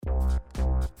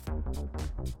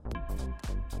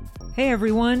Hey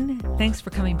everyone, thanks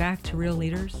for coming back to Real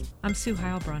Leaders. I'm Sue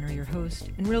Heilbronner, your host,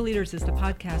 and Real Leaders is the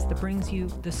podcast that brings you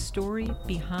the story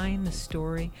behind the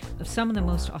story of some of the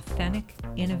most authentic,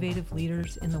 innovative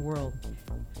leaders in the world.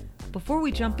 Before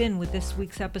we jump in with this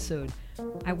week's episode,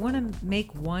 I want to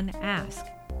make one ask.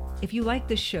 If you like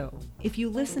this show, if you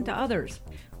listen to others,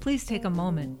 please take a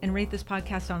moment and rate this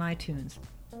podcast on iTunes.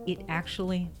 It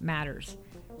actually matters.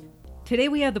 Today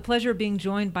we have the pleasure of being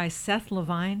joined by Seth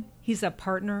Levine. He's a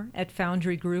partner at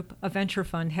Foundry Group, a venture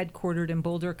fund headquartered in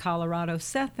Boulder, Colorado.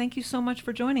 Seth, thank you so much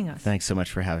for joining us. Thanks so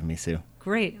much for having me, Sue.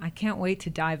 Great. I can't wait to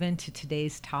dive into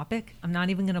today's topic. I'm not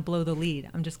even going to blow the lead.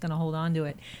 I'm just going to hold on to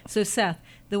it. So, Seth,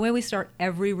 the way we start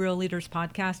every Real Leaders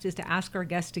podcast is to ask our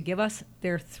guests to give us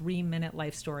their 3-minute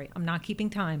life story. I'm not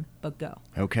keeping time, but go.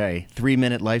 Okay,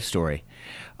 3-minute life story.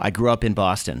 I grew up in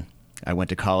Boston. I went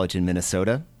to college in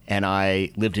Minnesota. And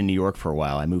I lived in New York for a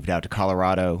while. I moved out to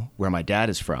Colorado, where my dad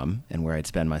is from and where I'd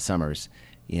spend my summers,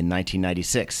 in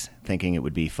 1996, thinking it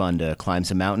would be fun to climb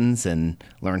some mountains and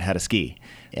learn how to ski.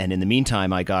 And in the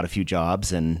meantime, I got a few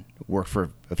jobs and worked for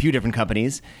a few different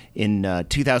companies. In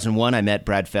 2001, I met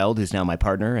Brad Feld, who's now my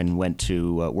partner, and went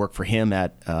to work for him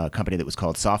at a company that was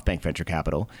called SoftBank Venture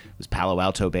Capital. It was Palo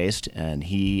Alto based, and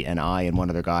he and I and one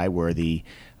other guy were the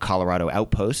Colorado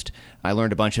outpost. I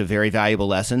learned a bunch of very valuable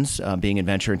lessons. Being in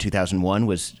venture in 2001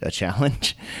 was a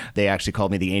challenge. They actually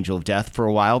called me the angel of death for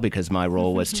a while because my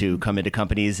role was to come into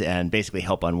companies and basically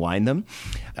help unwind them.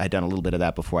 I'd done a little bit of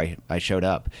that before I showed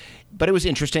up. But it was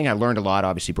interesting. I learned a lot.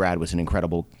 Obviously, Brad was an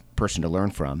incredible person to learn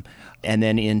from. And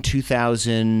then in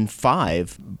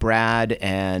 2005, Brad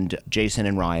and Jason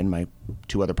and Ryan, my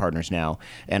two other partners now,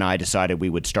 and I decided we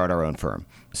would start our own firm.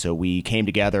 So we came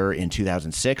together in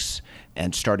 2006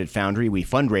 and started Foundry. We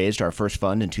fundraised our first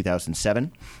fund in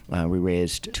 2007. We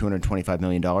raised $225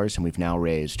 million, and we've now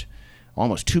raised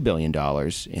almost $2 billion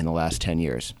in the last 10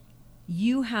 years.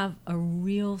 You have a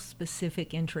real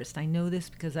specific interest. I know this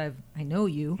because I know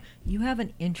you. You have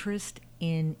an interest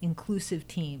in inclusive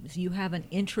teams. You have an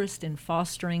interest in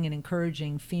fostering and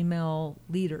encouraging female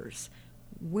leaders.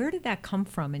 Where did that come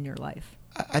from in your life?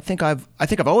 I think I've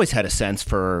always had a sense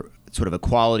for sort of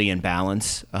equality and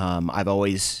balance. I've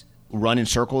always run in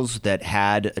circles that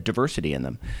had a diversity in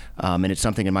them. And it's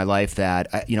something in my life that,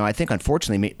 I think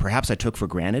unfortunately, perhaps I took for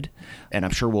granted. And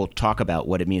I'm sure we'll talk about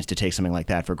what it means to take something like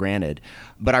that for granted.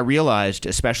 But I realized,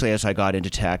 especially as I got into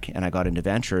tech and I got into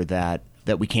venture, that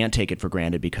we can't take it for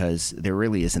granted because there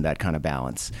really isn't that kind of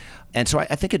balance. And so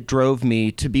I think it drove me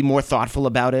to be more thoughtful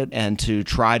about it and to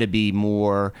try to be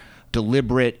more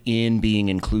deliberate in being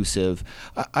inclusive.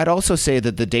 I'd also say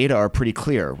that the data are pretty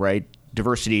clear, right?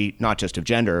 Diversity, not just of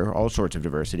gender, all sorts of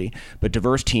diversity, but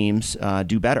diverse teams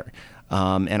do better.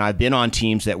 And I've been on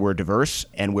teams that were diverse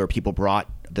and where people brought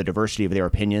the diversity of their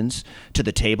opinions to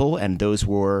the table, and those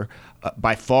were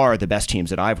by far the best teams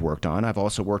that I've worked on. I've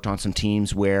also worked on some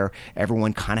teams where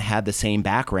everyone kind of had the same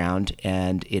background,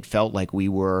 and it felt like we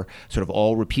were sort of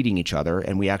all repeating each other,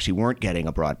 and we actually weren't getting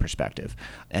a broad perspective.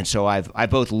 And so I've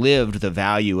both lived the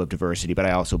value of diversity, but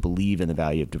I also believe in the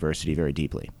value of diversity very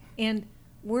deeply. And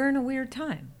we're in a weird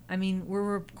time. I mean, we're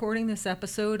recording this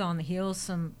episode on the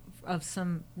heels of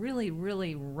some really,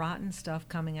 really rotten stuff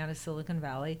coming out of Silicon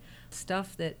Valley,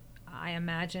 stuff that I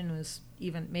imagine was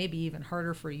maybe even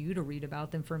harder for you to read about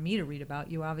than for me to read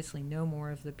about. You obviously know more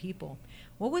of the people.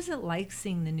 What was it like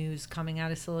seeing the news coming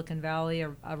out of Silicon Valley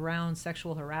around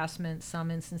sexual harassment, some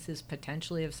instances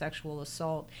potentially of sexual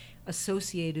assault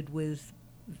associated with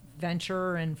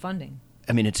venture and funding?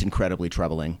 I mean, it's incredibly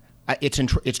troubling.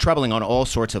 It's troubling on all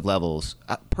sorts of levels.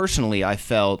 Personally, I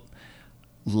felt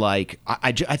like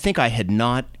I think I had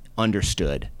not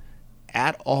understood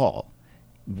at all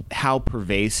how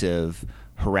pervasive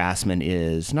harassment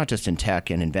is, not just in tech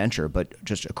and in venture, but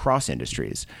just across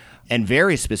industries. And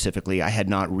very specifically, I had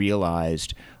not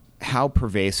realized how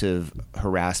pervasive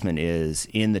harassment is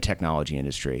in the technology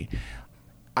industry.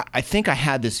 I think I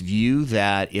had this view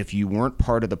that if you weren't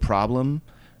part of the problem,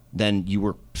 then you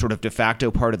were sort of de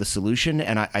facto part of the solution.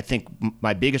 And I think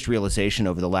my biggest realization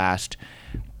over the last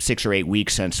 6 or 8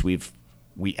 weeks since we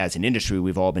as an industry,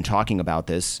 we've all been talking about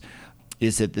this,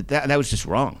 is that was just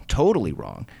wrong, totally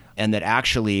wrong. And that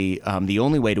actually the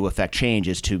only way to affect change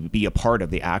is to be a part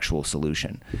of the actual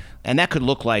solution. And that could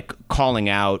look like calling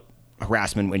out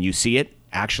harassment when you see it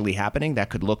actually happening. That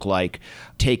could look like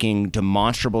taking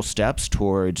demonstrable steps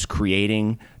towards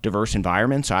creating diverse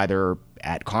environments, either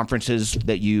at conferences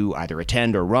that you either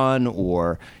attend or run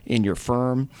or in your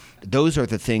firm. Those are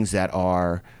the things that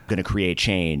are going to create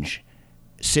change.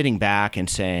 Sitting back and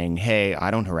saying, hey, I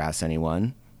don't harass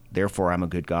anyone, therefore I'm a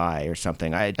good guy or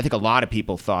something. I think a lot of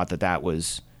people thought that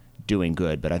was doing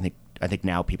good, but I think I think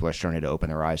now people are starting to open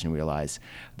their eyes and realize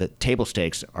that table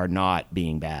stakes are not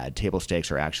being bad. Table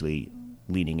stakes are actually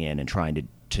leaning in and trying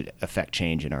to affect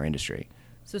change in our industry.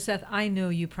 So Seth, I know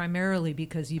you primarily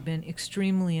because you've been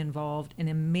extremely involved and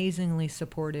amazingly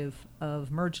supportive of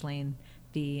MergeLane,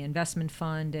 the investment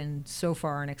fund, and so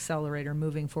far an accelerator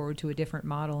moving forward to a different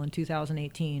model in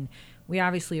 2018. We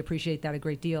obviously appreciate that a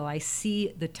great deal. I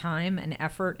see the time and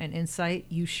effort and insight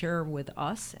you share with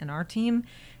us and our team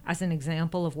as an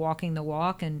example of walking the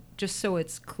walk. And just so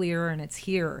it's clear and it's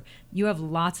here, you have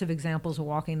lots of examples of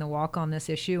walking the walk on this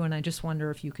issue, and I just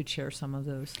wonder if you could share some of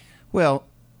those. Well,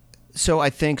 so I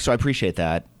appreciate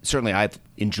that. Certainly I've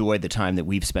enjoyed the time that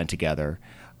we've spent together.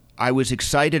 I was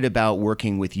excited about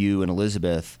working with you and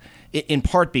Elizabeth, in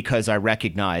part because I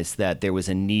recognized that there was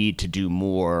a need to do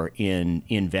more in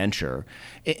venture.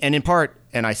 And in part,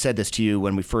 and I said this to you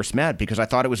when we first met, because I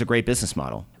thought it was a great business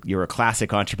model. You're a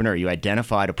classic entrepreneur. You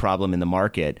identified a problem in the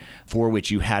market for which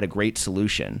you had a great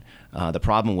solution. The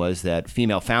problem was that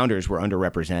female founders were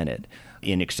underrepresented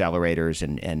in accelerators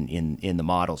and in the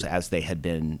models as they had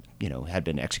been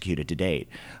executed to date.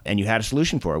 And you had a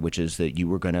solution for it, which is that you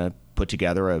were going to put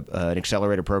together an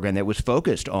accelerator program that was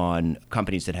focused on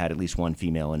companies that had at least one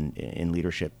female in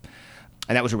leadership.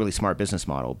 And that was a really smart business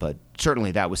model. But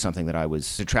certainly that was something that I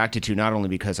was attracted to, not only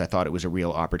because I thought it was a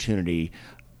real opportunity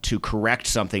to correct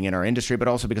something in our industry, but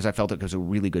also because I felt it was a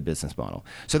really good business model.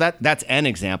 So that's an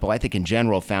example. I think in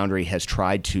general, Foundry has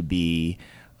tried to be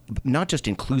not just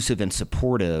inclusive and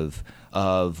supportive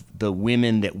of the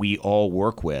women that we all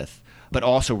work with, but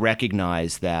also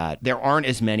recognize that there aren't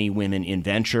as many women in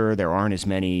venture, there aren't as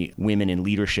many women in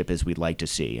leadership as we'd like to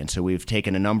see. And so we've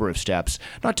taken a number of steps,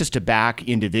 not just to back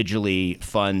individually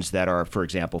funds that are, for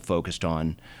example, focused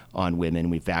on women.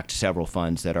 We've backed several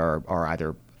funds that are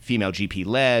either female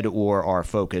GP-led or are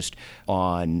focused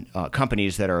on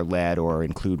companies that are led or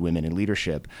include women in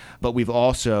leadership. But we've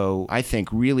also, I think,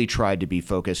 really tried to be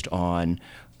focused on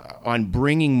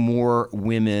bringing more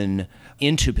women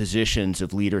into positions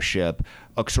of leadership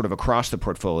sort of across the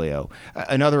portfolio.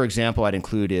 Another example I'd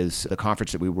include is the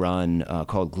conference that we run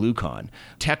called GlueCon.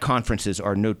 Tech conferences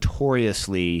are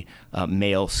notoriously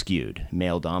male-skewed,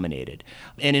 male-dominated.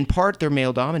 And in part, they're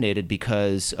male-dominated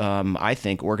because I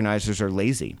think organizers are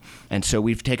lazy. And so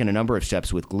we've taken a number of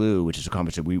steps with Glue, which is a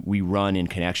conference that we run in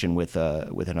connection with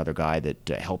another guy that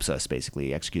helps us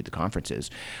basically execute the conferences.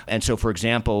 And so, for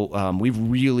example, we've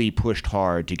really pushed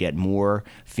hard to get more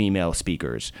female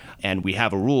speakers. And we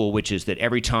have a rule, which is that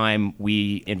every time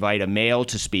we invite a male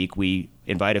to speak, we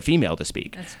invite a female to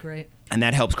speak. That's great. And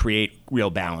that helps create real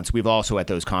balance. We've also at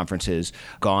those conferences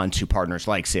gone to partners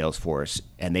like Salesforce,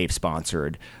 and they've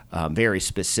sponsored very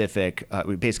specific,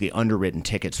 basically underwritten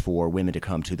tickets for women to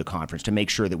come to the conference to make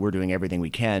sure that we're doing everything we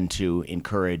can to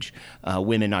encourage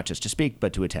women not just to speak,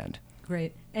 but to attend.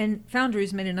 Great. And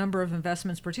Foundry's made a number of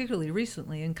investments, particularly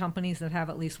recently, in companies that have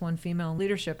at least one female in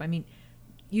leadership. I mean,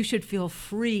 you should feel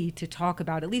free to talk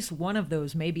about at least one of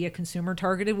those, maybe a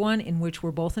consumer-targeted one in which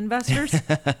we're both investors.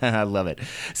 I love it.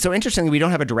 So interestingly, we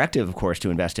don't have a directive, of course, to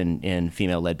invest in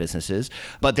female-led businesses,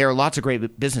 but there are lots of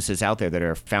great businesses out there that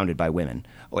are founded by women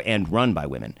and run by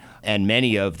women. And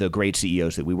many of the great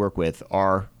CEOs that we work with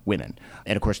are women.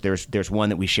 And of course, there's one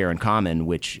that we share in common,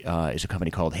 which is a company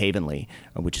called Havenly,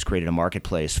 which has created a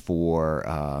marketplace for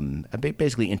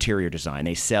basically interior design.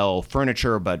 They sell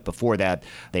furniture, but before that,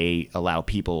 they allow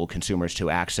consumers to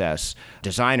access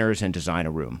designers and design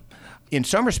a room. In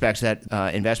some respects, that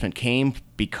investment came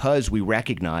because we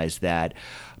recognized that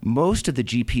most of the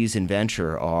GPs in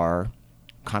venture are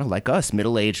kind of like us,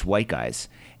 middle-aged white guys.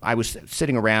 I was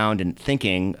sitting around and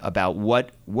thinking about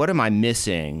what am I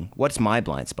missing? What's my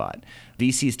blind spot?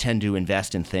 VCs tend to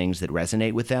invest in things that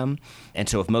resonate with them. And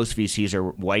so if most VCs are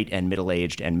white and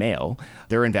middle-aged and male,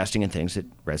 they're investing in things that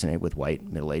resonate with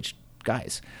white, middle-aged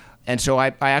guys. And so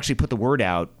I actually put the word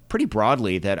out pretty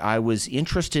broadly that I was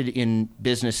interested in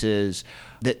businesses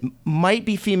that might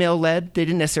be female-led. They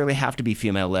didn't necessarily have to be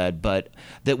female-led, but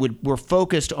that were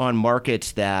focused on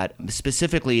markets that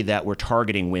specifically that were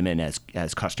targeting women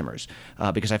as customers,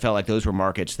 because I felt like those were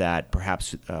markets that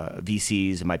perhaps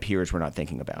VCs and my peers were not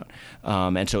thinking about.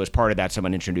 And so as part of that,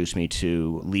 someone introduced me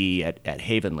to Lee at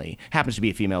Havenly. Happens to be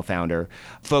a female founder,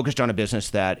 focused on a business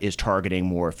that is targeting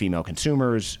more female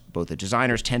consumers. Both the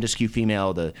designers tend to skew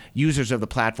female. The users of the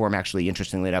platform, actually,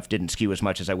 interestingly enough, didn't skew as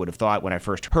much as I would have thought when I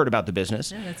first heard about the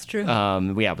business. Yeah, that's true.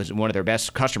 It was one of their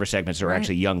best customer segments are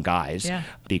actually young guys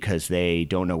because they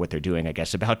don't know what they're doing, I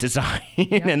guess, about design,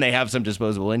 and they have some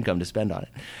disposable income to spend on it.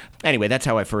 Anyway, that's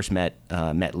how I first met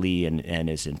Lee, and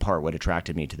is in part what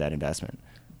attracted me to that investment.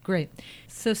 Great.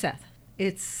 So, Seth,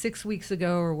 it's 6 weeks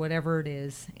ago or whatever it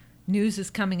is. news is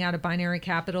coming out of Binary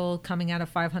Capital, coming out of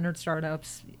 500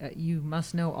 startups. You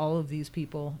must know all of these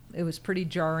people. It was pretty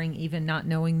jarring, even not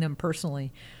knowing them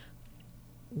personally.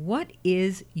 What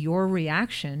is your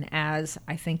reaction as,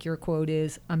 I think your quote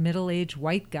is, a middle-aged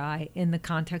white guy in the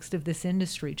context of this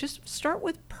industry? Just start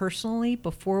with personally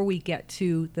before we get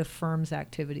to the firm's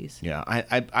activities. Yeah,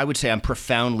 I would say I'm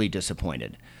profoundly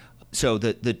disappointed. So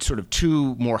the sort of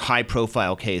two more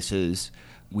high-profile cases,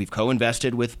 we've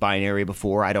co-invested with Binary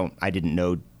before. I didn't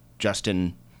know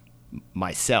Justin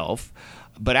myself,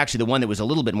 but actually the one that was a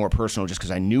little bit more personal, just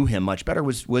because I knew him much better,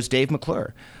 was Dave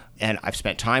McClure. And I've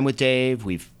spent time with Dave.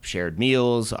 We've shared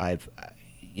meals. I've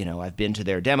been to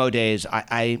their demo days.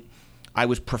 I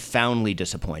was profoundly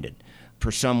disappointed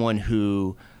for someone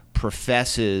who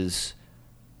professes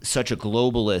such a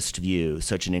globalist view,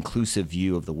 such an inclusive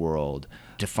view of the world,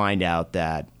 to find out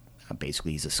that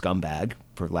basically he's a scumbag,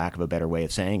 for lack of a better way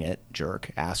of saying it,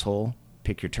 jerk, asshole,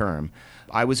 pick your term.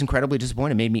 I was incredibly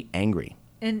disappointed. It made me angry.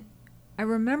 And I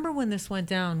remember when this went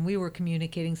down, we were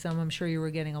communicating some. I'm sure you were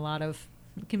getting a lot of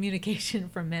communication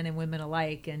from men and women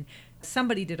alike, and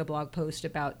somebody did a blog post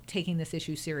about taking this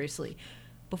issue seriously.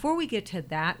 Before we get to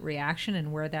that reaction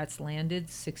and where that's landed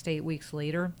 6 to 8 weeks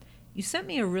later, you sent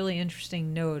me a really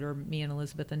interesting note, or me and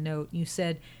Elizabeth a note. You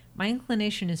said, my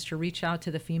inclination is to reach out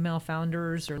to the female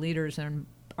founders or leaders in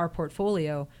our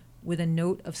portfolio with a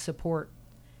note of support.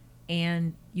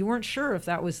 And you weren't sure if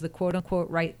that was the quote-unquote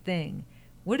right thing.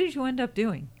 What did you end up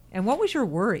doing? And what was your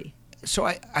worry? So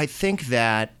I think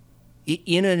that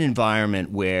in an environment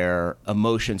where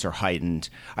emotions are heightened,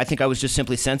 I think I was just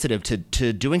simply sensitive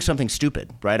to doing something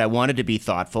stupid, right? I wanted to be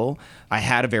thoughtful. I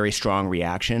had a very strong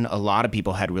reaction. A lot of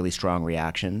people had really strong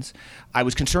reactions. I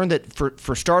was concerned that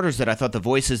for starters, that I thought the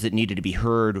voices that needed to be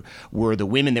heard were the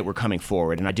women that were coming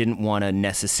forward. And I didn't want to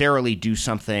necessarily do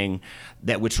something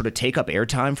that would sort of take up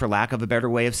airtime, for lack of a better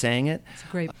way of saying it. That's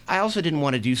great. I also didn't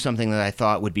want to do something that I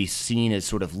thought would be seen as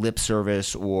sort of lip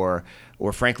service or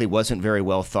frankly wasn't very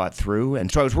well thought through.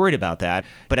 And so I was worried about that.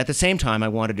 But at the same time, I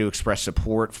wanted to express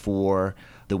support for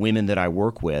the women that I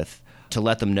work with, to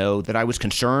let them know that I was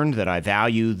concerned, that I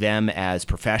value them as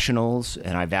professionals,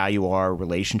 and I value our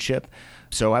relationship.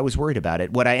 So I was worried about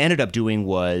it. What I ended up doing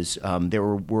was there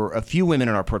were a few women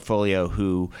in our portfolio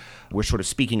who were sort of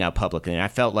speaking out publicly, and I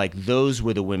felt like those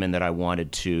were the women that I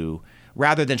wanted to,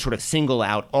 rather than sort of single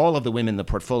out all of the women in the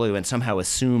portfolio and somehow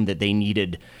assume that they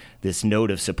needed this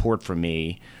note of support from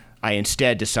me. I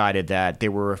instead decided that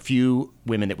there were a few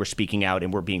women that were speaking out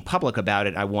and were being public about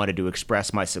it. I wanted to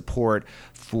express my support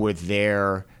for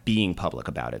their being public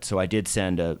about it. So I did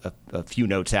send a few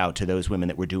notes out to those women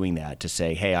that were doing that to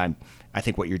say, hey, I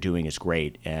think what you're doing is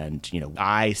great. And,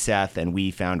 I, Seth, and we,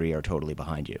 Foundry, are totally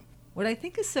behind you. What I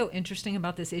think is so interesting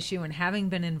about this issue, and having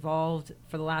been involved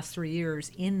for the last 3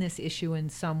 years in this issue in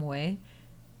some way,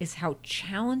 is how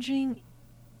challenging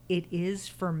it is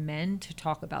for men to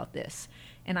talk about this.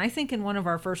 And I think in one of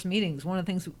our first meetings, one of the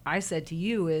things I said to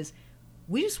you is,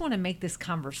 we just want to make this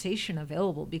conversation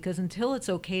available, because until it's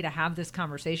okay to have this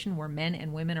conversation where men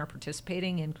and women are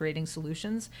participating in creating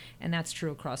solutions, and that's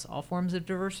true across all forms of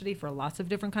diversity for lots of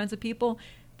different kinds of people,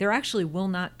 there actually will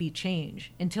not be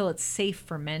change until it's safe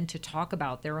for men to talk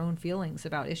about their own feelings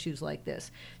about issues like this.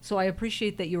 So I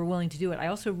appreciate that you were willing to do it. I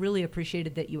also really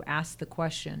appreciated that you asked the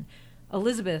question.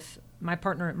 Elizabeth, my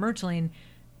partner at MergeLane,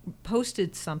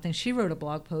 posted something. She wrote a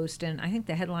blog post, and I think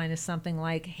the headline is something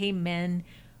like, hey, men,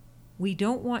 we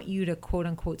don't want you to quote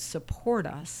unquote support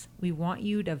us. We want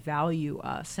you to value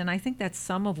us. And I think that's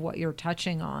some of what you're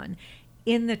touching on.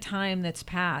 In the time that's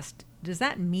passed, does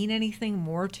that mean anything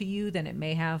more to you than it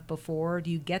may have before? Do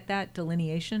you get that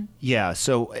delineation? Yeah.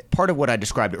 So part of what I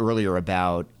described earlier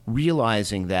about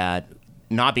realizing that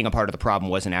not being a part of the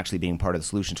problem wasn't actually being part of the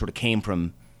solution sort of came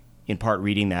from, in part,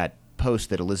 reading that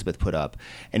post that Elizabeth put up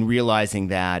and realizing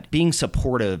that being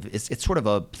supportive it's sort of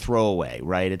a throwaway,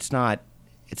 right? It's not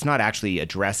actually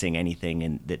addressing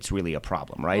anything that's really a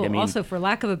problem, right? Well, I mean, also, for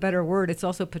lack of a better word, it's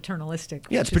also paternalistic.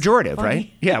 Yeah, it's pejorative,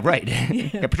 right? Yeah, right.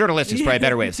 Yeah, paternalistic is probably a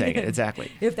better way of saying it.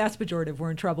 Exactly. If that's pejorative, we're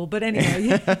in trouble. But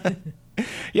anyway.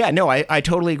 Yeah, no, I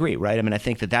totally agree, right? I mean, I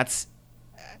think that's,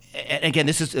 again,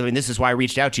 this is why I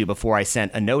reached out to you before I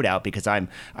sent a note out, because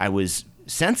I was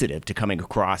sensitive to coming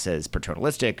across as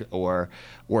paternalistic or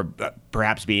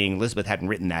perhaps being, Elizabeth hadn't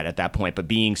written that at that point, but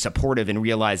being supportive and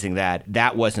realizing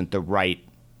that wasn't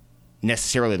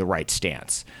necessarily the right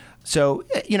stance. So,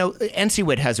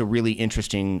 NCWIT has a really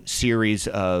interesting series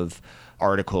of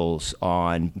articles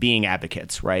on being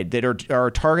advocates, right, that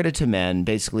are targeted to men,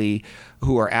 basically,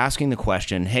 who are asking the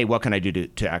question, hey, what can I do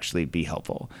to actually be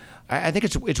helpful? I think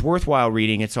it's worthwhile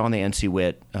reading. It's on the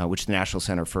NCWIT, which is the National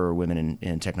Center for Women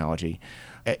in Technology.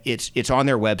 It's on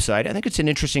their website. I think it's an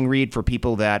interesting read for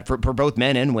people for both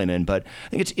men and women, but I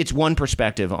think it's one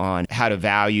perspective on how to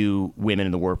value women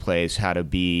in the workplace, how to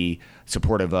be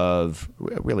supportive of,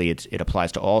 really it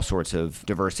applies to all sorts of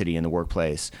diversity in the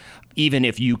workplace, even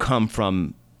if you come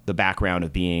from the background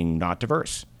of being not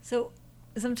diverse. So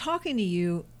as I'm talking to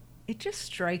you, it just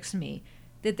strikes me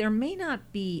that there may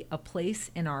not be a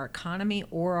place in our economy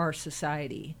or our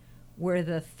society where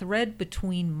the thread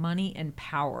between money and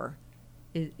power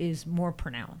is more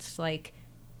pronounced. Like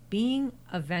being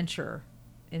a venture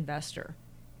investor,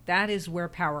 that is where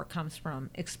power comes from,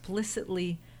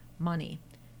 explicitly money.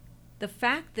 The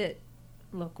fact that,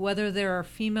 look, whether there are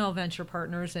female venture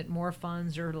partners at more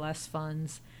funds or less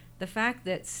funds, the fact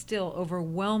that still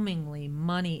overwhelmingly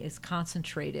money is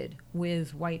concentrated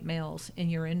with white males in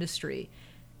your industry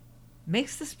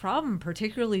makes this problem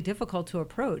particularly difficult to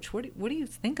approach. What do you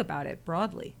think about it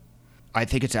broadly? I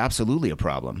think it's absolutely a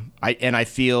problem. I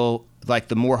feel like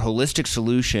the more holistic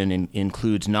solution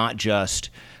includes not just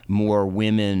more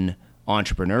women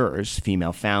entrepreneurs,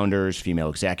 female founders, female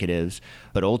executives,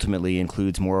 but ultimately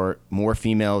includes more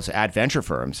females at venture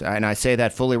firms. And I say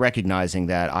that fully recognizing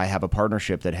that I have a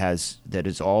partnership that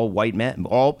is all white men,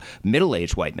 all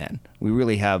middle-aged white men. We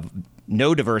really have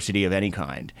no diversity of any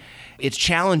kind. It's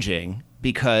challenging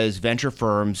because venture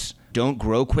firms don't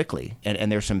grow quickly. And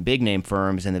there's some big name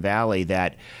firms in the Valley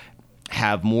that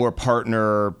have more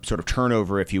partner sort of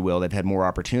turnover, if you will. They've had more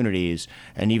opportunities.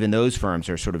 And even those firms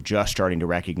are sort of just starting to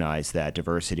recognize that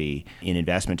diversity in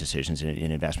investment decisions and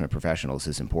in investment professionals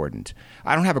is important.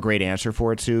 I don't have a great answer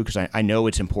for it, Sue, because I know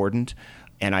it's important.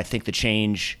 And I think the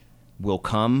change will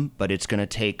come, but it's going to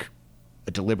take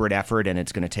a deliberate effort and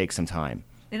it's going to take some time.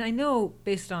 And I know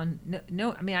based on,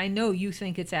 I know you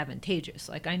think it's advantageous.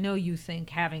 Like, I know you think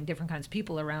having different kinds of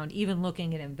people around, even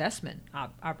looking at investment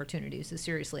opportunities is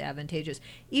seriously advantageous,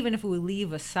 even if we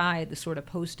leave aside the sort of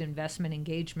post-investment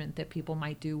engagement that people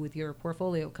might do with your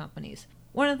portfolio companies.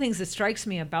 One of the things that strikes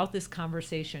me about this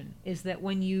conversation is that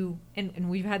when you, and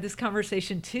we've had this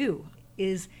conversation too,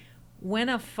 is when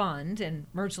a fund, and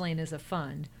MergeLane is a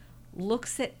fund,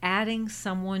 looks at adding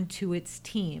someone to its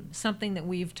team, something that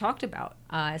we've talked about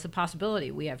as a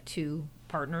possibility. We have 2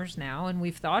 partners now, and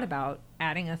we've thought about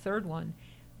adding a third one.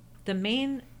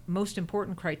 The most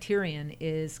important criterion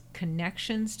is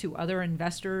connections to other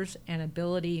investors and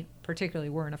ability, particularly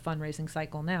we're in a fundraising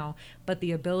cycle now, but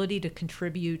the ability to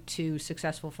contribute to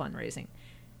successful fundraising.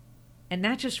 And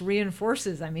that just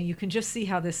reinforces, you can just see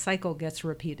how this cycle gets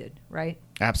repeated, right?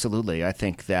 Absolutely. I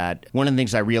think that one of the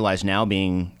things I realize now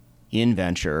being in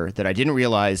venture that I didn't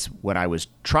realize when I was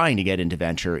trying to get into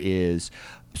venture is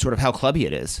sort of how clubby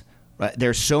it is. Right?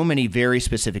 There's so many very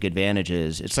specific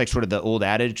advantages. It's like sort of the old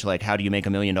adage, like, how do you make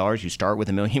 $1 million? You start with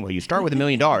 $1 million. Well, you start with $1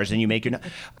 million and you make your...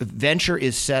 Venture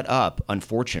is set up,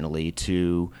 unfortunately,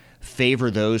 to favor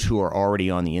those who are already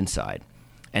on the inside.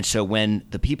 And so when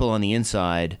the people on the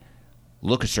inside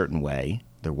look a certain way,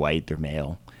 they're white, they're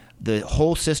male, the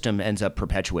whole system ends up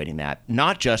perpetuating that,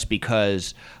 not just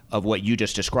because of what you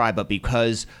just described, but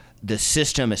because the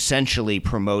system essentially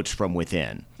promotes from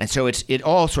within. And so it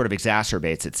all sort of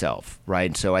exacerbates itself,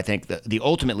 right? So I think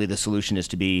ultimately the solution is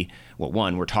to be, well,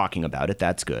 1, we're talking about it,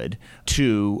 that's good.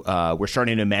 2, we're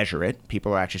starting to measure it.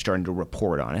 People are actually starting to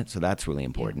report on it, so that's really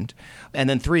important. And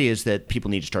then 3 is that people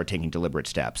need to start taking deliberate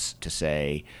steps to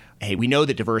say, hey, we know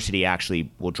that diversity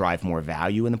actually will drive more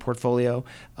value in the portfolio,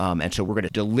 and so we're going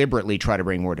to deliberately try to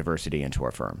bring more diversity into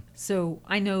our firm. So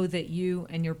I know that you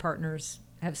and your partners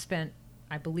have spent,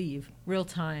 I believe, real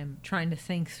time trying to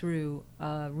think through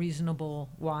a reasonable,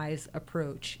 wise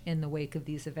approach in the wake of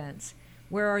these events.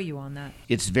 Where are you on that?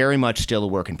 It's very much still a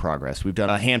work in progress. We've done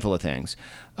a handful of things.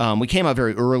 We came out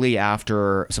very early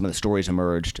after some of the stories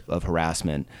emerged of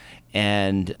harassment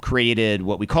and created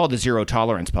what we call the zero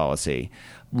tolerance policy.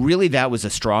 Really, that was a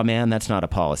straw man. That's not a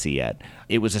policy yet.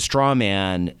 It was a straw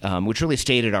man, which really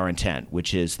stated our intent,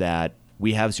 which is that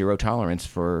we have zero tolerance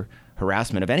for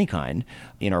harassment of any kind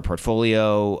in our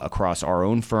portfolio, across our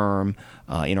own firm,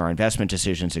 in our investment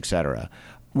decisions, et cetera.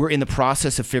 We're in the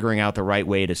process of figuring out the right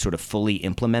way to sort of fully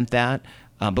implement that,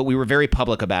 but we were very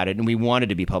public about it, and we wanted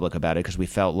to be public about it because we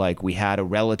felt like we had a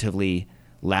relatively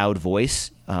loud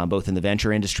voice, both in the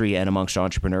venture industry and amongst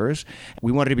entrepreneurs.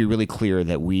 We wanted to be really clear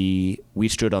that we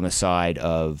stood on the side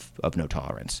of no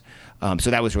tolerance.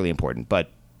 So that was really important.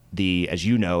 But as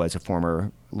you know, as a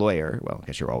former lawyer, well, I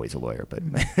guess you're always a lawyer, but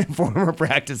former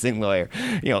practicing lawyer,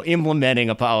 implementing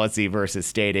a policy versus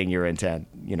stating your intent,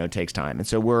 takes time. And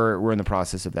so we're in the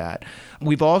process of that.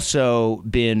 We've also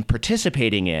been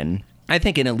participating in I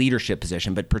think in a leadership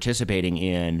position, but participating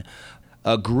in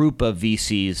a group of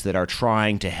VCs that are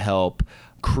trying to help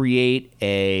create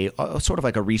a sort of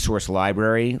like a resource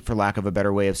library, for lack of a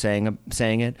better way of saying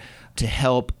it, to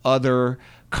help other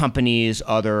companies,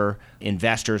 other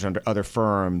investors, other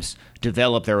firms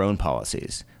develop their own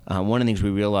policies. One of the things we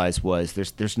realized was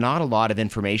there's not a lot of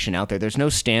information out there. There's no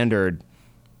standard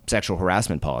sexual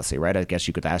harassment policy, right? I guess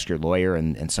you could ask your lawyer,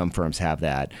 and some firms have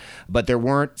that. But there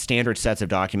weren't standard sets of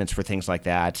documents for things like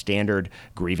that, standard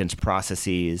grievance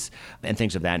processes, and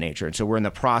things of that nature. And so we're in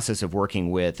the process of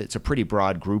working with, it's a pretty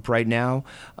broad group right now,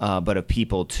 but of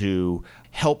people to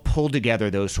help pull together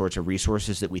those sorts of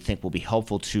resources that we think will be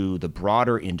helpful to the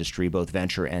broader industry, both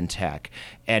venture and tech,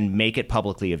 and make it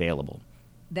publicly available.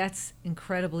 That's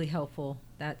incredibly helpful.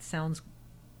 That sounds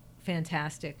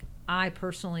fantastic. I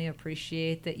personally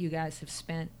appreciate that you guys have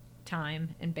spent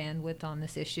time and bandwidth on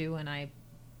this issue, and I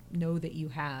know that you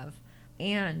have.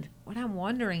 And what I'm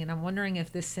wondering, and I'm wondering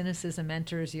if this cynicism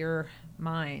enters your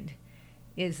mind,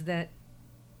 is that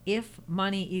if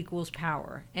money equals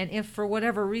power, and if for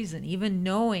whatever reason, even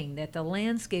knowing that the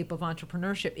landscape of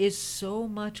entrepreneurship is so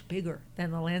much bigger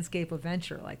than the landscape of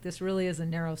venture, like this really is a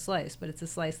narrow slice, but it's a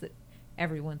slice that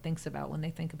everyone thinks about when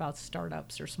they think about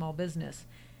startups or small business.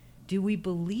 Do we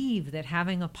believe that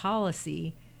having a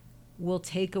policy will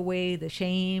take away the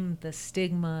shame, the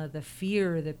stigma, the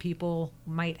fear that people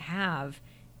might have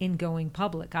in going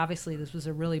public? Obviously, this was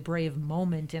a really brave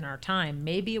moment in our time.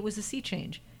 Maybe it was a sea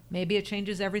change. Maybe it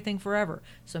changes everything forever.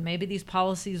 So maybe these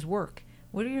policies work.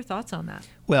 What are your thoughts on that?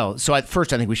 Well, so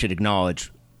first I think we should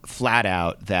acknowledge flat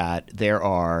out that there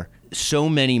are so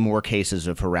many more cases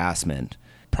of harassment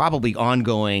probably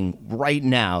ongoing right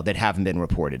now that haven't been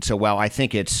reported. So while I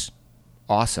think it's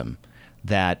awesome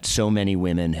that so many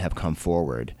women have come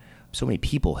forward, so many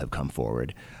people have come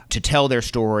forward to tell their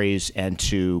stories and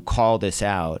to call this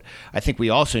out, I think we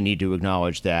also need to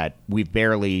acknowledge that we've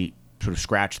barely sort of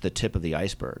scratched the tip of the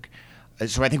iceberg.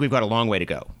 So I think we've got a long way to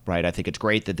go, right? I think it's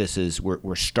great that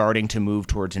we're starting to move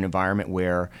towards an environment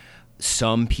where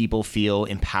some people feel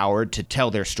empowered to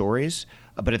tell their stories.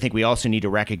 But I think we also need to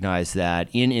recognize that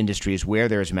in industries where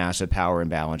there's massive power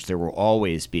imbalance, there will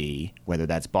always be, whether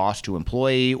that's boss to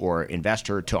employee or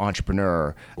investor to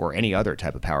entrepreneur or any other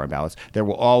type of power imbalance, there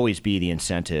will always be the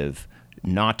incentive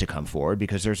not to come forward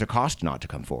because there's a cost not to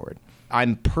come forward.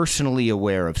 I'm personally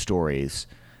aware of stories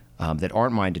that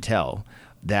aren't mine to tell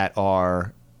that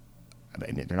are, I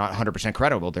mean, they're not 100%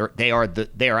 credible. They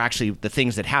are actually the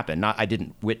things that happen.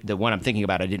 The one I'm thinking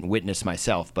about, I didn't witness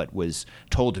myself, but was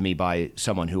told to me by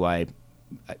someone who I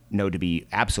know to be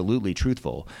absolutely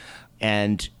truthful.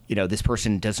 And this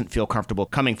person doesn't feel comfortable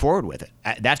coming forward with it.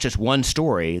 That's just one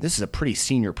story. This is a pretty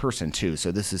senior person too.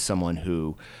 So this is someone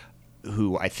who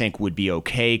I think would be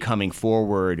okay coming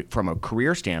forward from a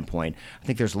career standpoint. I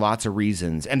think there's lots of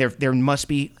reasons, and there must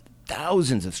be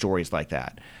thousands of stories like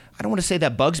that. I don't want to say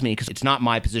that bugs me because it's not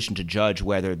my position to judge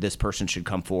whether this person should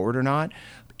come forward or not.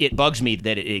 It bugs me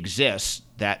that it exists,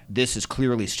 that this is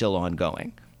clearly still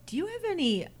ongoing. Do you have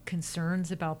any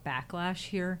concerns about backlash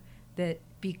here? That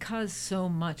because so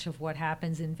much of what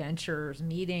happens in ventures,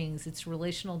 meetings, it's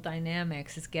relational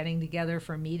dynamics, it's getting together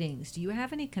for meetings. Do you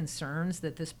have any concerns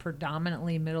that this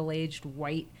predominantly middle-aged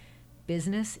white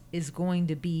business is going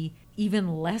to be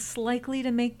even less likely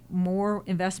to make more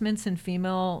investments in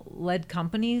female-led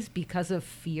companies because of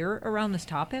fear around this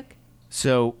topic?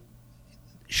 So,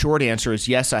 short answer is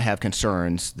yes, I have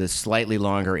concerns. The slightly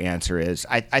longer answer is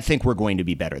I think we're going to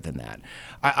be better than that.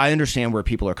 I understand where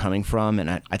people are coming from, and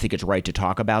I think it's right to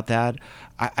talk about that.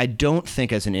 I don't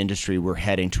think as an industry we're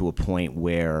heading to a point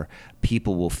where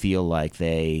people will feel like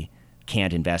they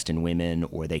can't invest in women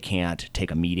or they can't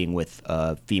take a meeting with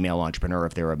a female entrepreneur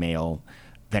if they're a male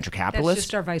venture capitalist. That's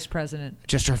just our vice president.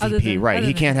 Just our VP, right.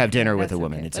 He can't have dinner with a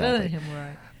woman. Okay. Exactly. But other than him, we're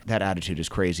right. That attitude is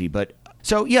crazy. But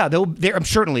so, yeah,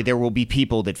 certainly there will be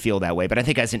people that feel that way. But I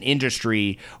think as an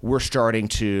industry, we're starting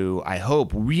to, I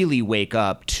hope, really wake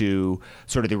up to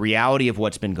sort of the reality of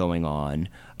what's been going on,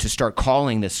 to start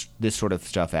calling this sort of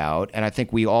stuff out. And I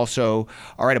think we also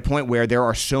are at a point where there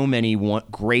are so many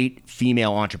great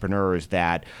female entrepreneurs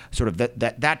that sort of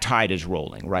that tide is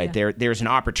rolling, right? Yeah. There's an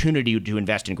opportunity to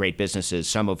invest in great businesses,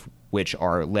 some of which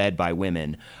are led by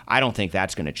women. I don't think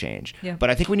that's going to change. Yeah.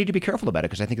 But I think we need to be careful about it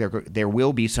because I think there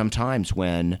will be some times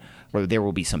when there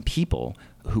will be some people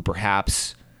who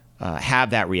perhaps have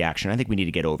that reaction. I think we need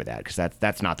to get over that because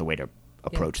that's not the way to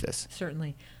approach this.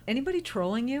 Certainly. Anybody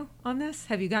trolling you on this?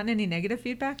 Have you gotten any negative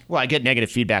feedback? Well, I get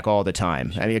negative feedback all the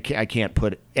time. Sure. I mean, I can't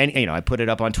put any, I put it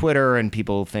up on Twitter and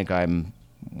people think I'm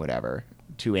whatever.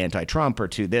 too anti-Trump or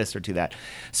too this or too that.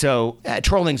 So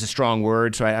trolling's a strong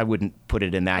word, so I wouldn't put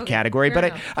it in that category.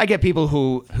 But I get people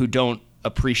who don't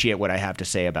appreciate what I have to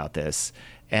say about this,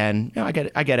 and I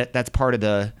get it. That's part of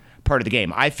the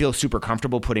game. I feel super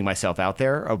comfortable putting myself out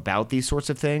there about these sorts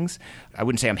of things. I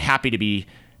wouldn't say I'm happy to be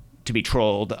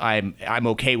trolled. I'm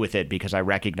okay with it because I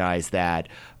recognize that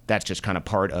that's just kind of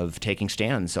part of taking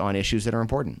stands on issues that are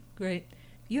important. Great.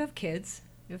 You have kids.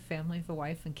 You have a family, you have a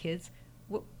wife and kids.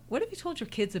 What have you told your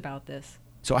kids about this?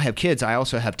 So I have kids. I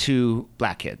also have 2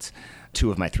 black kids.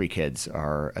 2 of my 3 kids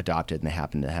are adopted, and they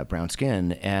happen to have brown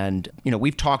skin. And,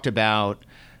 we've talked about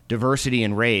diversity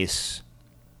and race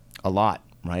a lot,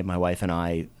 right? My wife and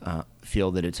I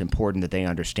feel that it's important that they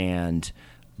understand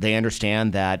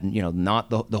that, not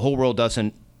the whole world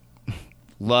doesn't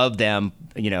love them,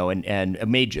 and a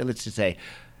major, let's just say,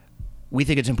 we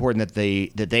think it's important that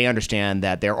they understand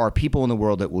that there are people in the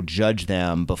world that will judge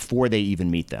them before they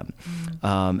even meet them.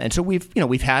 And so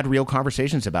we've had real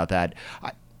conversations about that.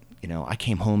 I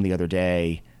came home the other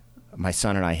day. My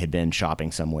son and I had been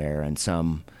shopping somewhere,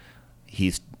 and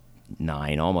he's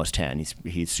 9, almost 10.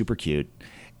 He's super cute,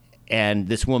 and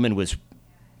this woman was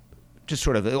just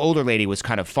sort of, the older lady was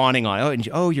kind of fawning on,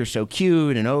 oh, you're so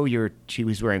cute, and she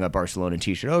was wearing a Barcelona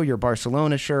t-shirt, oh, your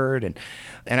Barcelona shirt, and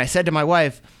I said to my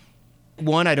wife,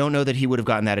 one, I don't know that he would have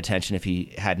gotten that attention if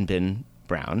he hadn't been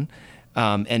brown.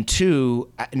 And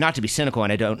 2, not to be cynical,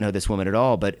 and I don't know this woman at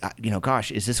all, but gosh,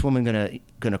 is this woman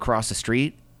gonna cross the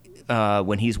street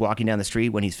when he's walking down the street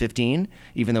when he's 15,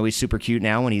 even though he's super cute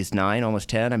now when he's 9, almost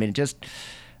 10? I mean,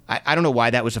 I don't know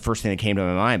why that was the first thing that came to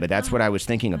my mind, but that's what I was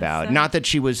thinking about. Not that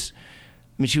she was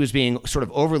being sort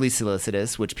of overly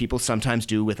solicitous, which people sometimes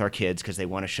do with our kids because they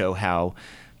want to show how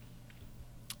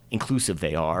inclusive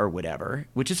they are or whatever,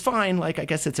 which is fine. Like, I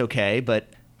guess it's okay, but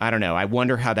I don't know. I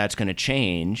wonder how that's going to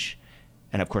change.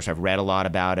 And of course, I've read a lot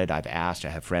about it. I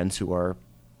have friends who are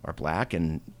black,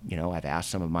 and I've asked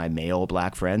some of my male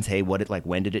black friends, hey,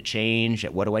 when did it change?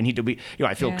 What do I need to be?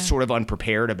 I feel sort of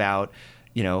unprepared about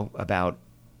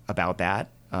that.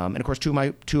 And of course,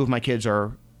 two of my kids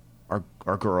are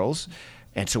girls,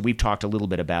 and so we've talked a little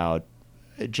bit about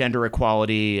gender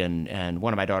equality, and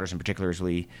one of my daughters in particular is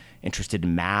really interested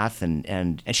in math,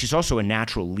 and she's also a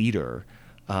natural leader.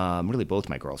 Really, both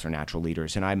my girls are natural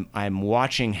leaders, and I'm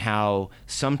watching how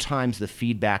sometimes the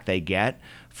feedback they get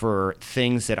for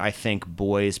things that I think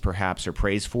boys perhaps are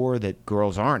praised for that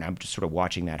girls aren't. I'm just sort of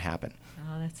watching that happen.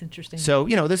 Oh, that's interesting. So,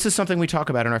 this is something we talk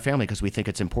about in our family because we think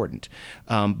it's important.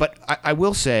 But I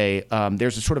will say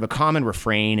there's a sort of a common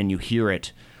refrain, and you hear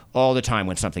it all the time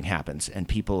when something happens, and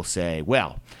people say,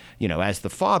 well, as the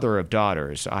father of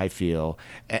daughters, I feel,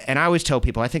 and I always tell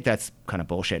people, I think that's kind of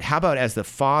bullshit. How about as the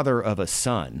father of a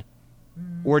son,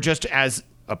 or just as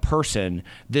a person,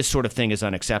 this sort of thing is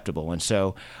unacceptable. And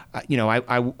so,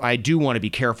 I do want to be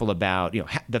careful about,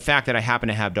 the fact that I happen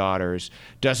to have daughters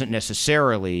doesn't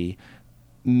necessarily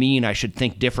mean I should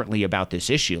think differently about this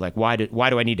issue. Like, why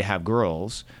do I need to have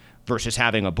girls versus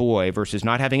having a boy versus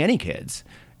not having any kids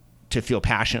to feel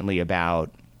passionately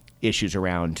about issues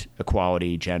around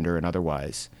equality, gender, and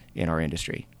otherwise in our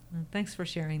industry? Thanks for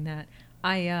sharing that.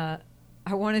 I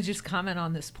want to just comment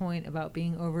on this point about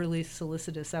being overly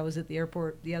solicitous. I was at the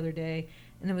airport the other day,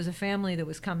 and there was a family that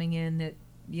was coming in that,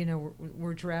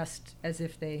 were dressed as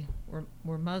if they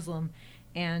were Muslim,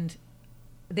 and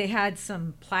they had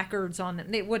some placards on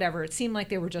them. It seemed like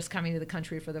they were just coming to the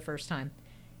country for the first time.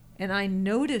 And I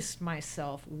noticed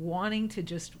myself wanting to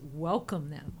just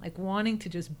welcome them, like wanting to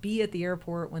just be at the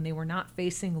airport when they were not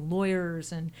facing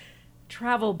lawyers and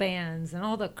travel bans and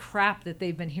all the crap that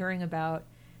they've been hearing about,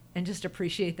 and just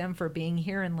appreciate them for being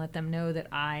here and let them know that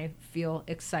I feel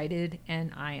excited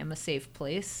and I am a safe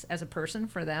place as a person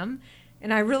for them.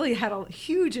 And I really had a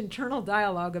huge internal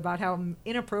dialogue about how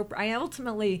inappropriate. I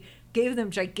ultimately gave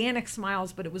them gigantic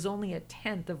smiles, but it was only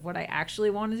 1/10 of what I actually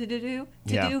wanted to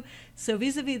do. So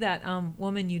vis-a-vis that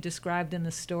woman you described in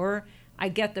the store, I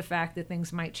get the fact that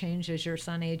things might change as your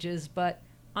son ages, but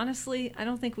honestly, I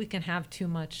don't think we can have too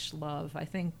much love. I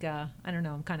think, I don't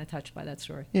know, I'm kind of touched by that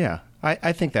story. Yeah,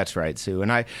 I think that's right, Sue.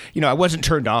 And I wasn't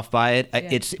turned off by it.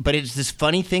 But it's this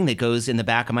funny thing that goes in the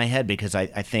back of my head because I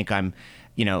think I'm,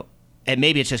 and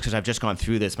maybe it's just because I've just gone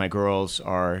through this. My girls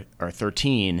are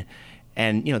 13,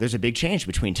 and there's a big change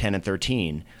between 10 and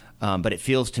 13. But it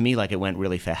feels to me like it went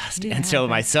really fast. Yeah, and so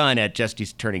my son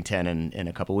he's turning 10 in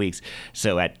a couple weeks.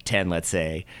 So at 10, let's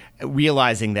say,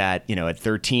 realizing that, at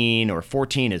 13 or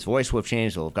 14, his voice will have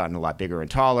changed. He'll have gotten a lot bigger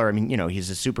and taller. I mean, he's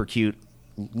a super cute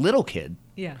little kid.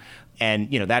 Yeah. And,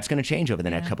 that's going to change over the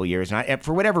next couple of years. And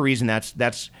for whatever reason,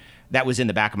 that's that was in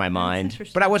the back of my mind.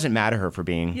 But I wasn't mad at her for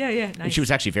being. Yeah, nice. And she was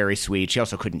actually very sweet. She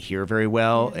also couldn't hear very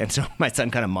well. And so my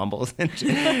son kind of mumbles. And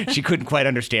she couldn't quite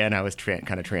understand. I was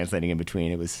kind of translating in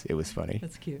between. It was funny.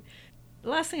 That's cute. The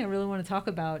last thing I really want to talk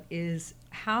about is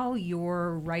how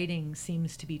your writing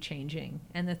seems to be changing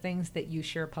and the things that you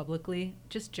share publicly,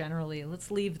 just generally. Let's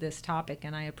leave this topic,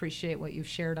 and I appreciate what you've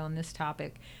shared on this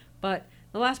topic. But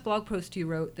the last blog post you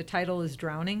wrote, the title is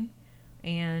Drowning,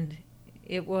 and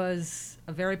it was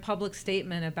a very public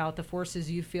statement about the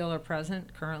forces you feel are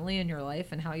present currently in your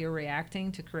life and how you're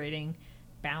reacting to creating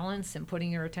balance and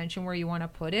putting your attention where you want to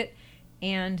put it.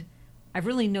 And I've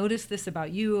really noticed this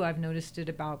about you. I've noticed it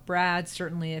about Brad.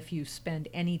 Certainly if you spend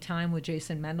any time with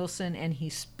Jason Mendelsohn and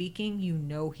he's speaking, you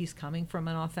know he's coming from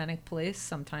an authentic place.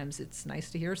 Sometimes it's nice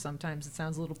to hear. Sometimes it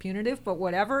sounds a little punitive, but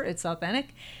whatever, it's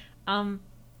authentic.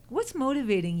 What's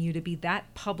motivating you to be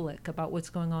that public about what's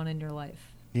going on in your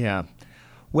life? Yeah.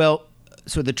 Well,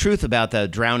 so the truth about the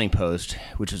drowning post,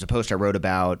 which was a post I wrote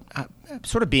about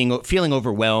sort of feeling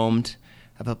overwhelmed.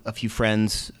 I have a few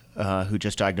friends who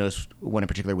just diagnosed one in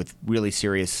particular with really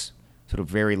serious, sort of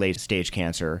very late stage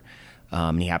cancer.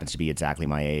 And he happens to be exactly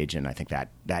my age. And I think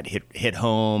that hit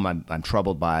home. I'm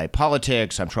troubled by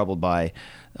politics. I'm troubled by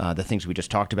the things we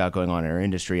just talked about going on in our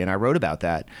industry. And I wrote about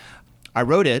that. I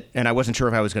wrote it, and I wasn't sure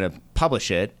if I was going to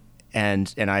publish it.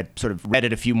 And I sort of read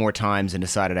it a few more times and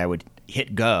decided I would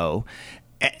hit go.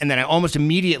 And then I almost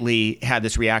immediately had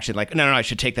this reaction like, no, I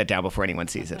should take that down before anyone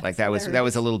sees it. Like that was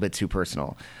a little bit too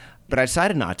personal. But I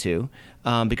decided not to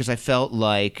because I felt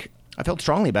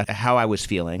strongly about how I was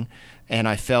feeling. And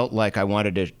I felt like I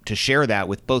wanted to share that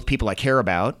with both people I care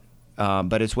about,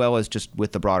 but as well as just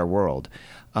with the broader world.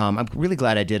 I'm really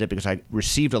glad I did it because I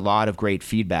received a lot of great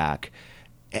feedback.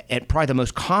 And probably the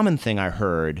most common thing I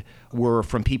heard were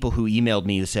from people who emailed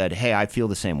me who said, hey, I feel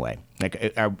the same way.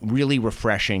 Like, really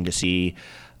refreshing to see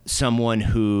someone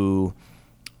who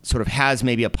sort of has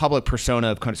maybe a public persona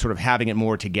of kind of sort of having it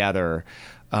more together,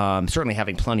 certainly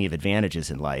having plenty of advantages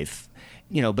in life,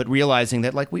 but realizing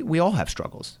that like we all have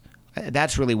struggles.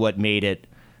 That's really what made it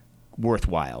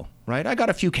worthwhile, right? I got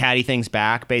a few catty things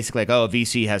back, basically like, oh, a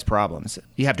VC has problems.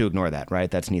 You have to ignore that, right?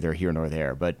 That's neither here nor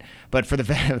there. But for the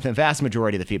vast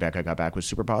majority of the feedback I got back was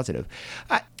super positive.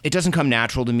 It doesn't come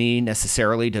natural to me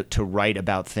necessarily to write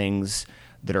about things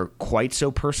that are quite so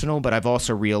personal, but I've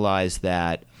also realized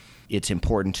that it's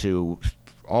important to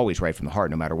always write from the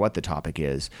heart, no matter what the topic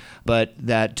is, but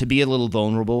that to be a little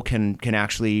vulnerable can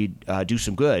actually do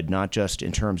some good, not just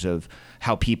in terms of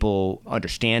how people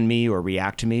understand me or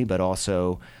react to me, but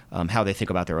also how they think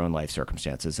about their own life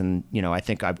circumstances. And, I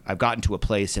think I've gotten to a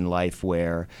place in life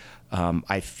where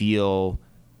I feel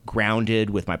grounded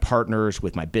with my partners,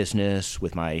 with my business,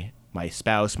 with my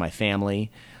spouse, my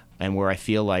family, and where I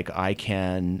feel like I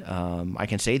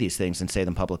can say these things and say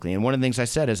them publicly. And one of the things I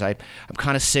said is I'm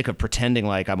kind of sick of pretending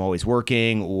like I'm always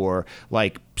working or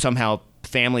like somehow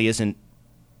family isn't,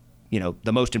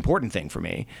 the most important thing for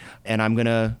me.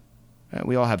 And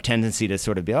we all have tendency to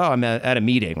sort of be, I'm at a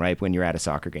meeting, right, when you're at a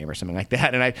soccer game or something like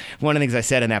that. And one of the things I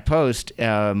said in that post,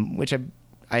 which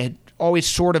I had always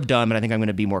sort of done, but I think I'm going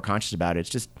to be more conscious about it. It's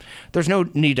just there's no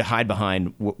need to hide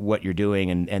behind what you're doing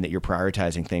and that you're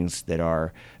prioritizing things that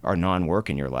are non-work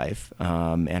in your life.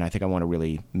 And I think I want to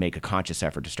really make a conscious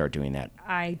effort to start doing that.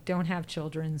 I don't have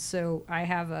children, so I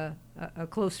have a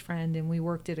close friend, and we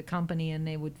worked at a company, and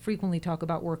they would frequently talk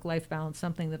about work-life balance,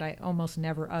 something that I almost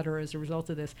never utter as a result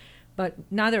of this. But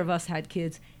neither of us had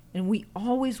kids. And we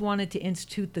always wanted to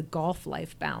institute the golf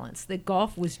life balance, that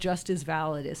golf was just as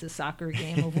valid as a soccer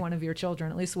game of one of your children,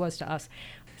 at least it was to us.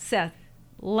 Seth,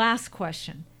 last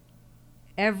question.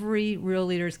 Every Real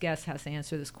Leaders guest has to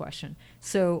answer this question.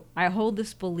 So I hold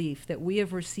this belief that we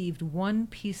have received one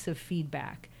piece of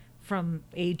feedback from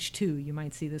age 2. You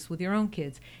might see this with your own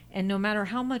kids. And no matter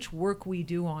how much work we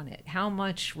do on it, how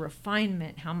much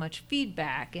refinement, how much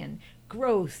feedback and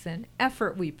growth and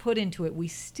effort we put into it, we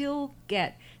still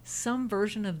get some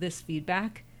version of this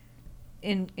feedback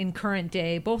in current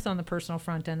day, both on the personal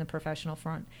front and the professional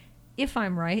front. If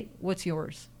I'm right, what's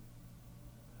yours?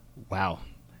 Wow,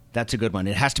 that's a good one.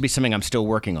 It has to be something I'm still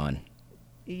working on.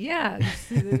 Yeah,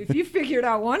 if you figured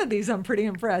out one of these, I'm pretty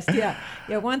impressed. Yeah,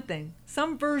 one thing,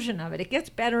 some version of it. It gets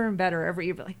better and better every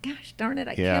year. But like, gosh darn it,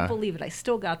 I can't believe it. I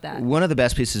still got that. One of the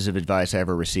best pieces of advice I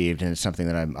ever received, and it's something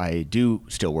that I do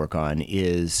still work on,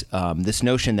 is this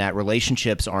notion that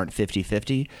relationships aren't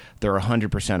 50-50. They're 100%,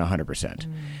 100%.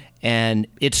 And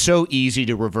it's so easy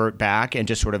to revert back and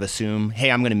just sort of assume,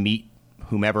 hey, I'm going to meet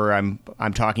whomever I'm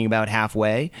talking about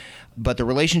halfway. But the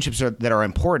relationships that are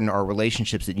important are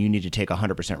relationships that you need to take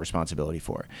 100% responsibility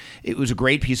for. It was a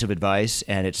great piece of advice,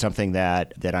 and it's something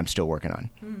that I'm still working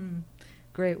on.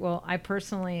 Great. Well, I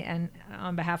personally, and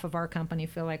on behalf of our company,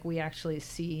 feel like we actually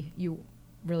see you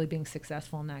really being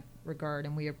successful in that regard,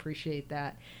 and we appreciate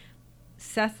that.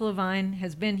 Seth Levine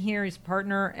has been here. He's a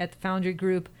partner at the Foundry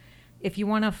Group. If you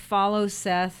want to follow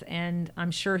Seth, and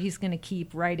I'm sure he's going to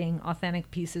keep writing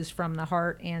authentic pieces from the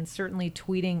heart and certainly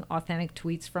tweeting authentic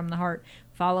tweets from the heart,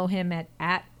 follow him at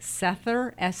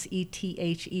Sether,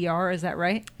 Sether. Is that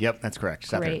right? Yep, that's correct.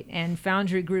 Sether. Great. And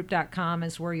foundrygroup.com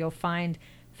is where you'll find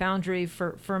Foundry.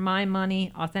 For my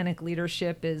money, authentic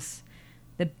leadership is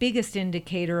the biggest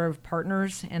indicator of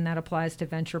partners, and that applies to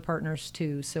venture partners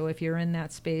too. So if you're in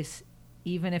that space,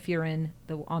 even if you're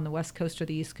on the West Coast or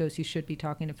the East Coast, you should be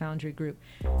talking to Foundry Group.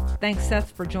 Thanks,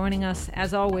 Seth, for joining us.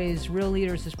 As always, Real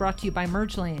Leaders is brought to you by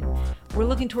MergeLane. We're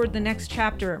looking toward the next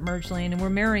chapter at MergeLane, and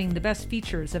we're marrying the best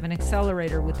features of an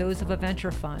accelerator with those of a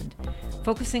venture fund,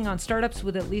 focusing on startups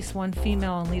with at least one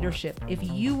female in leadership. If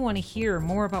you want to hear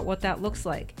more about what that looks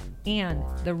like and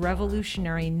the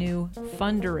revolutionary new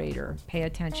Funderator, pay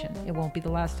attention. It won't be the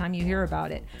last time you hear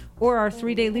about it. Or our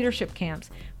 3-day leadership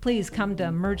camps. Please come to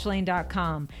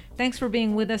MergeLane.com. Thanks for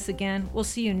being with us again. We'll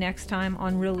see you next time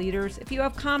on Real Leaders. If you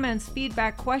have comments,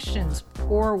 feedback, questions,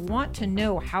 or want to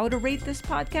know how to rate this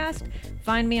podcast,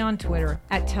 find me on Twitter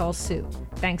at TellSue.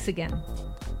 Thanks again.